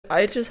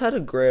I just had a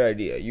great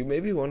idea. You may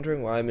be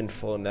wondering why I'm in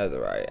full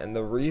netherite, and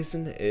the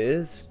reason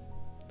is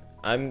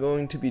I'm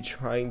going to be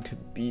trying to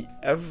beat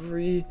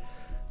every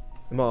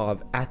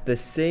mob at the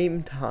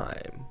same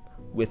time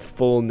with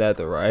full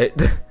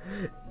netherite.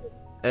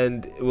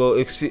 And, well,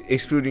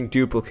 excluding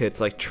duplicates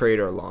like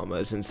trader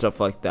llamas and stuff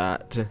like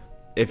that,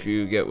 if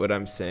you get what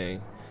I'm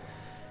saying.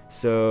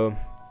 So,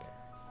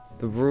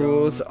 the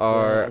rules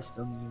are...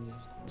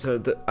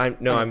 So,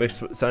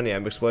 Sonny,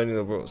 I'm explaining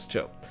the rules,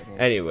 chill.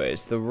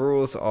 Anyways, the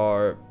rules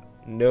are,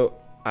 no,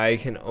 I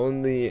can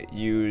only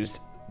use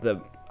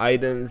the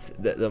items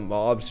that the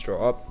mobs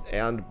drop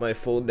and my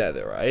full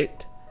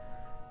netherite.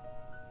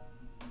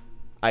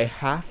 I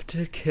have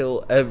to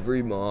kill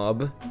every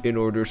mob in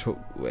order to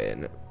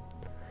win.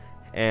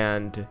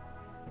 And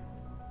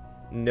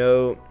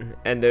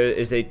there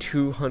is a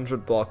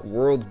 200 block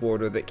world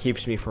border that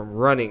keeps me from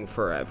running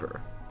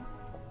forever.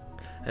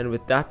 And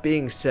with that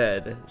being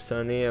said,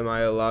 Sonny, am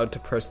I allowed to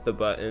press the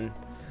button?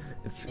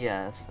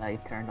 Yes, I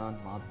turned on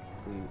mob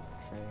loot,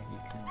 so you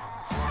can.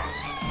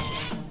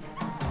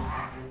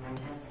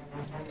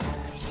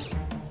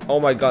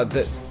 Oh my god,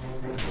 the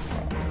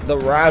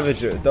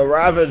Ravager, the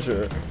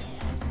Ravager.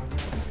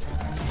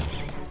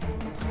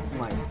 Oh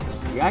my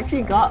god. You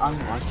actually got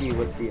unlucky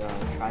with the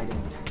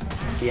trident.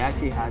 He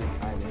actually had a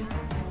trident.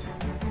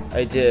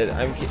 I did.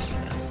 I'm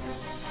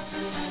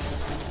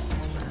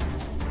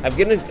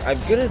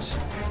gonna.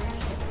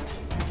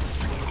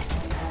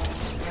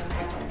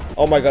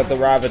 Oh my god, the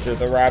Ravager,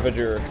 the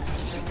Ravager.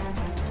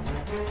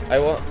 I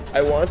want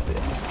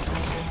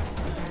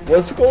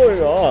What's going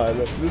on?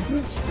 This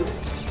is so...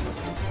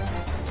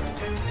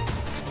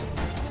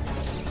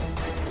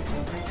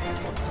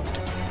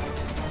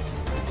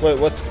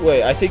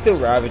 Wait, I think the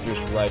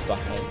Ravager's right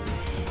behind me.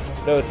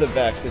 No, it's a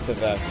Vex, it's a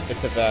Vex,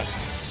 it's a Vex.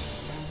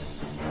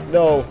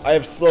 No, I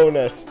have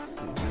slowness.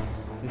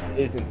 This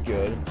isn't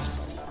good.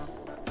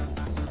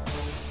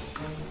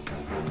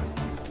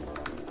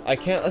 I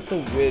can't let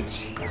the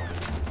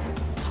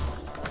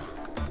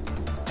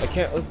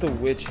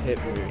witch hit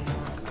me.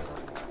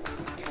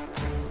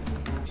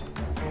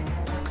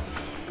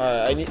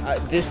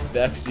 Alright, this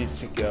Vex needs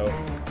to go.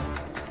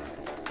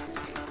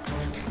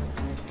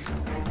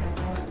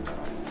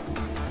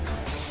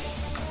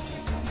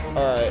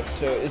 Alright,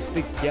 so is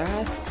the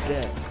gas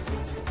dead?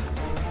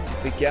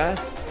 The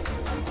gas?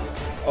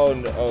 Oh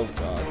no, oh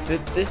god.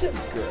 This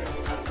is good.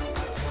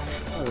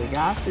 Oh, the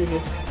gas is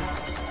just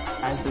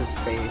has his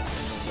face.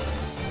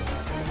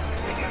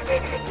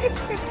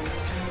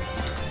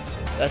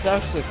 That's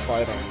actually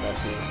quite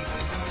unlucky.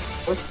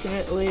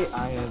 Fortunately,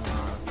 I am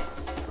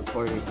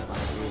recording my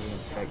reading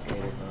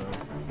spectator mode.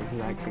 This is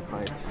actually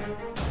quite fun.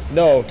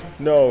 No,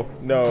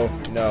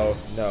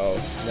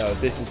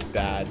 this is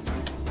bad.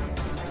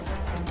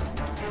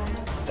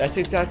 That's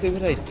exactly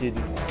what I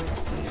didn't want to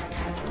see.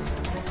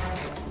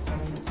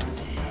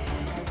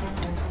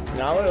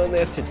 Now I only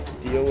have to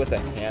deal with a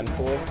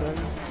handful of them,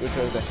 which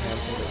are the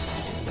handful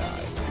that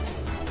die.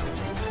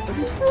 What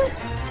is it?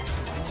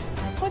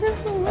 What is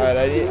the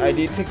Alright, I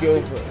need to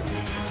go for...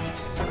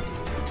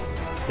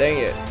 Dang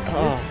it.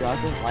 This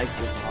doesn't like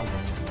this one.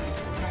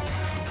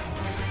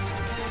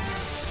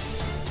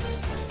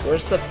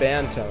 Where's the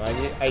Phantom?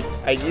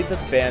 I need the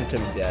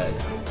Phantom dead.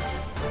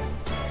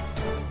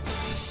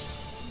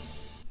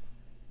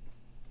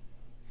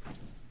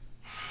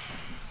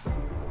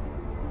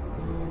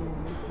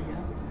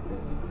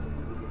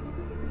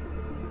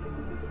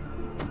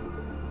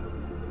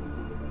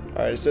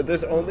 Alright, so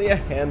there's only a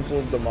handful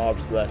of the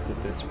mobs left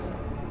at this point.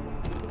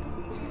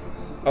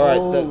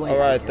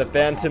 Alright, the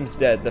Phantom's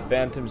dead. The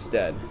Phantom's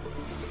dead.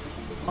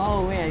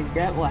 Oh wait, I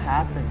get what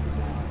happened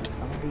now.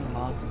 Some of these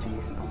mobs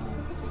despawn.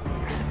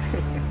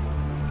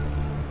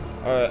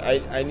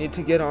 Alright, I need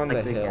to get on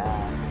like the hill.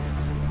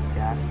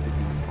 Gas to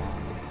despawn.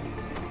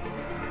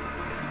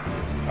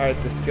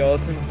 Alright, the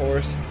skeleton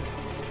horse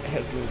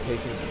has been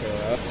taken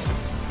care of.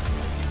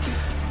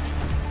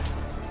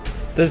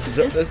 This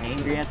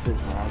angry at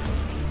this zombie.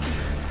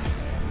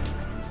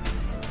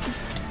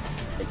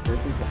 Like,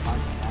 this is a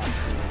unmatched.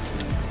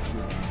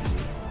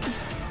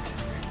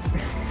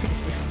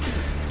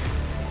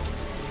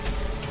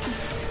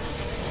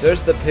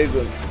 There's the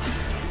piglin.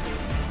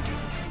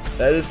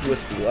 That is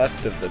what's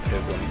left of the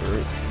piglin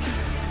brute.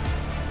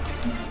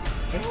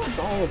 It was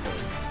all of them.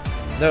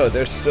 No,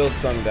 there's still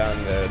some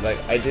down there. Like,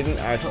 I didn't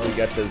actually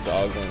get the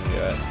Zoglin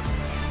yet.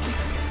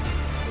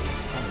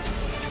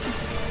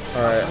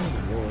 Alright.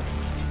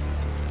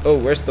 Oh,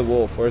 where's the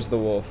wolf? Where's the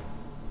wolf?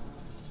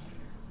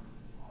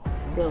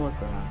 I'm gonna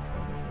look around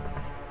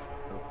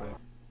real quick.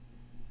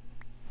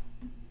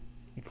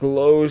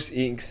 Glows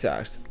ink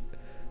sacks.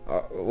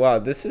 Wow,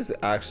 this is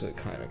actually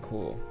kind of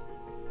cool.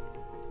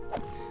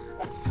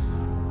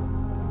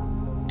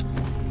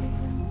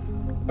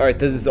 Alright,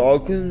 the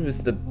Zoglin was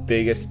the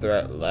biggest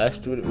threat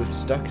left, but it was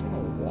stuck in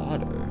the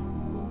water.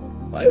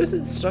 Why was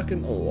it stuck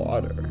in the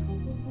water?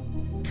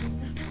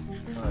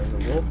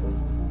 The wolf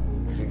is...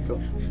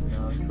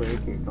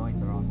 You're going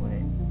the wrong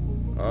way.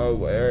 Oh,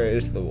 where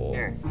is the wolf?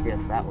 Here,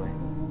 yes, that way.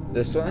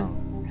 This way?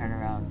 No, turn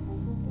around.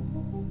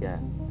 Yeah,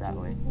 that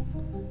way.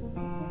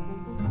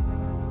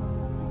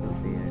 You'll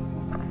see it.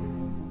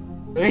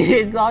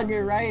 It's on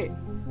your right.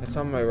 It's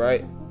on my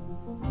right.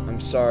 I'm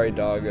sorry,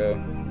 doggo.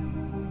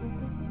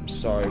 I'm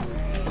sorry.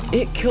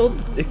 It killed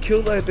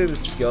either the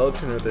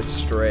skeleton or the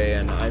stray,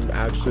 and I'm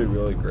actually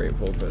really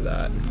grateful for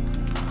that.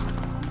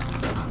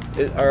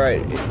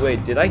 Alright,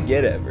 wait, did I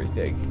get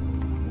everything?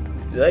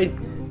 Did I?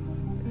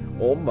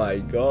 Oh my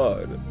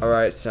god.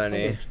 Alright,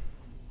 Sunny.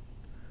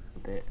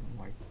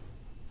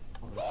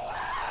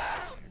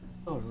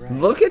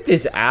 Look at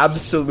this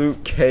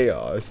absolute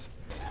chaos.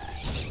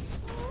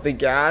 The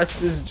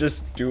gas is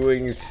just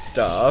doing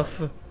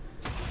stuff.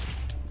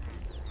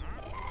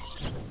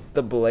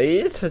 The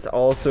blaze has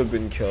also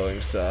been killing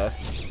stuff.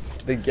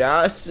 The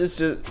gas is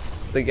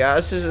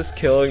just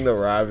killing the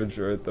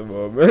Ravager at the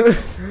moment.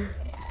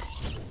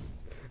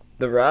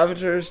 The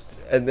Ravagers,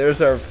 and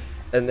there's our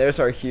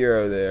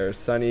hero there,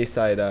 sunny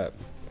side up.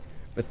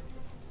 But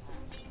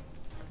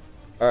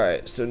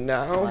alright, so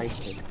now I like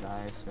this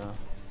guy, so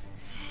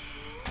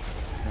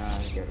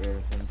get rid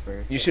of him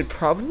first. you should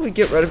probably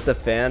get rid of the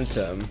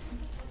Phantom.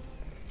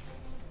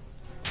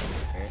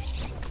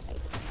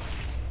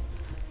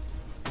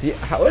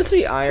 How is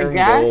the Iron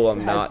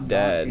Golem not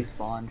dead?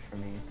 Respawned for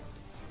me.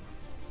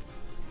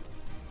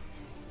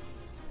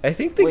 I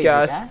think the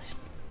gas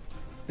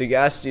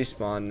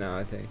despawned now,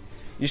 I think.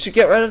 You should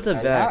get rid of the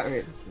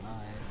Vex.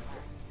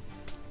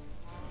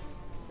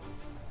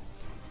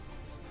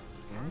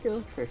 I'm gonna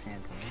look for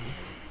Phantom.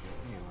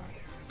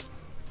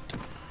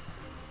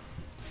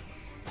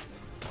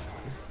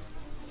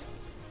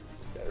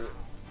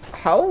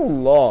 How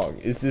long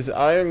is this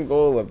Iron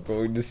Golem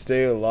going to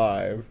stay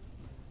alive?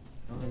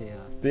 Oh yeah.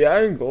 The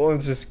Iron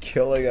Golem's just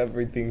killing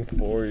everything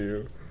for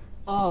you.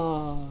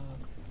 Oh.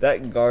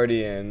 That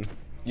Guardian.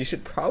 You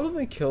should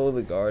probably kill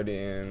the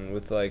Guardian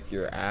with like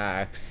your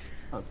axe.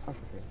 Oh,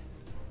 perfect.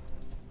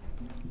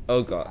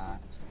 Oh god.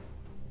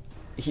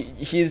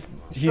 He's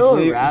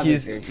leaving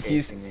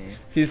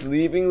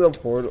the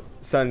portal.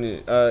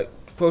 Son,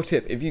 pro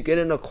tip: if you get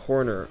in a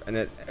corner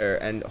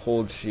and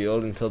hold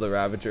shield until the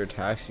Ravager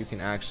attacks, you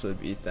can actually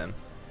beat them.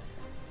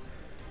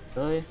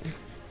 Really?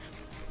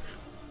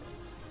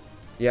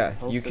 Yeah,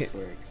 Hope you this can.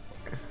 works.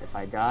 If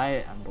I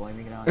die, I'm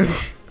blaming it on you.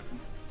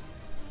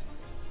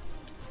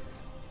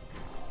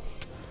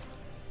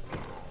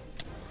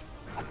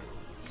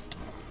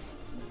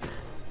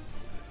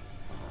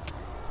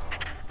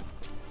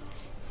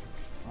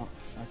 Oh,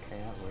 okay,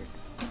 that worked.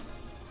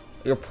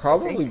 You're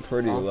probably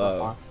pretty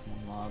low.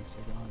 Mobs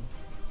are gone.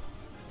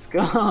 Let's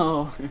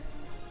go.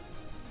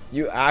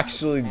 You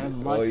actually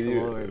I'm much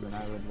lower than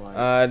I would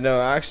like. No,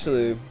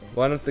 actually,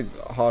 one of the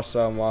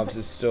hostile mobs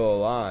is still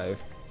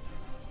alive.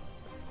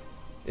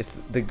 It's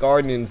the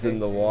Guardian's in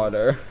the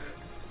water.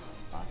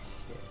 Oh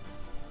shit.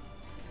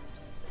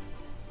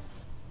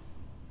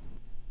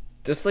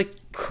 Just like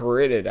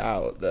crit it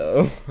out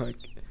though. Like.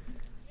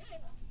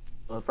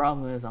 Well, the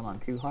problem is I'm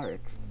on 2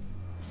 hearts.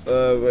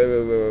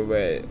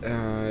 Wait.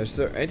 Is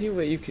there any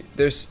way you can?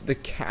 There's the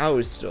cow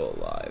is still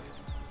alive.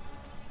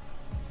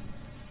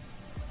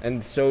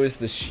 And so is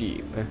the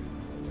sheep.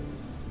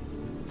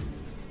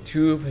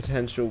 2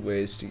 potential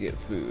ways to get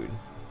food.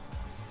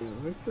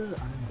 Dude, where's the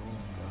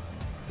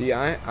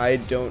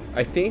Iron Golem?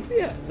 I think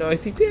the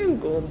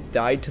Iron Golem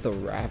died to the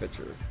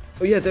Ravager.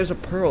 Oh yeah, there's a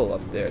pearl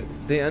up there.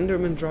 The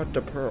Enderman dropped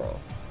a pearl.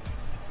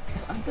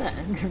 I'm the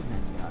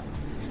Enderman guy.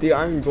 The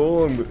Iron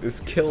Golem is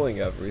killing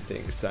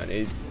everything,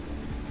 Sonny.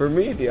 For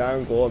me, the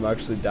Iron Golem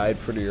actually died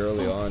pretty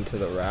early on to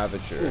the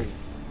Ravager.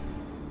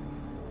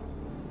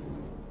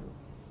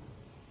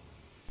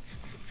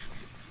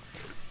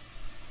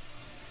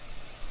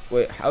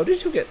 Wait, how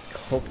did you get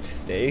cooked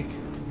steak?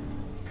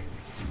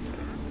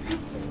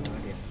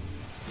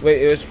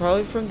 Wait, it was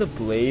probably from the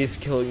blaze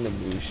killing the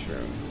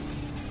mushroom.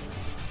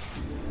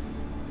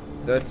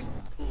 That's...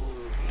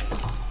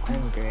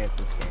 I'm great at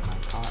this game. I'm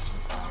caught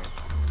on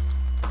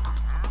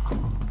fire.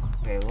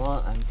 Okay,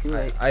 well, I'm too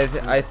late. I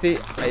think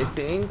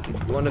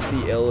one of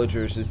the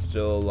Illagers is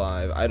still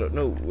alive. I don't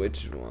know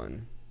which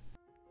one.